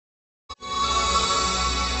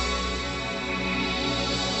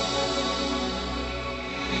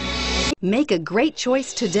Make a great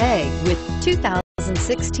choice today with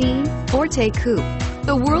 2016 Forte Koup.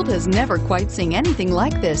 The world has never quite seen anything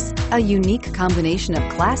like this. A unique combination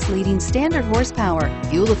of class-leading standard horsepower,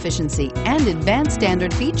 fuel efficiency, and advanced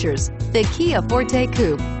standard features. The Kia Forte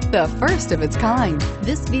Koup, the first of its kind.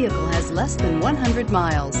 This vehicle has less than 100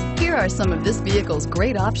 miles. Here are some of this vehicle's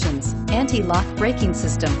great options: anti-lock braking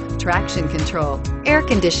system, traction control, air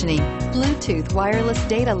conditioning, Bluetooth wireless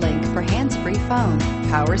data link for hands-free phone,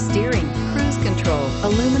 power steering, cruise control,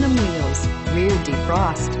 aluminum wheels, rear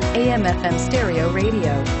defrost, AM/FM stereo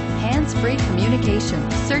radio, hands-free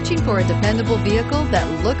communication. Searching for a dependable vehicle that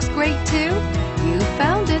looks great too? You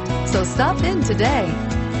found it, so stop in today.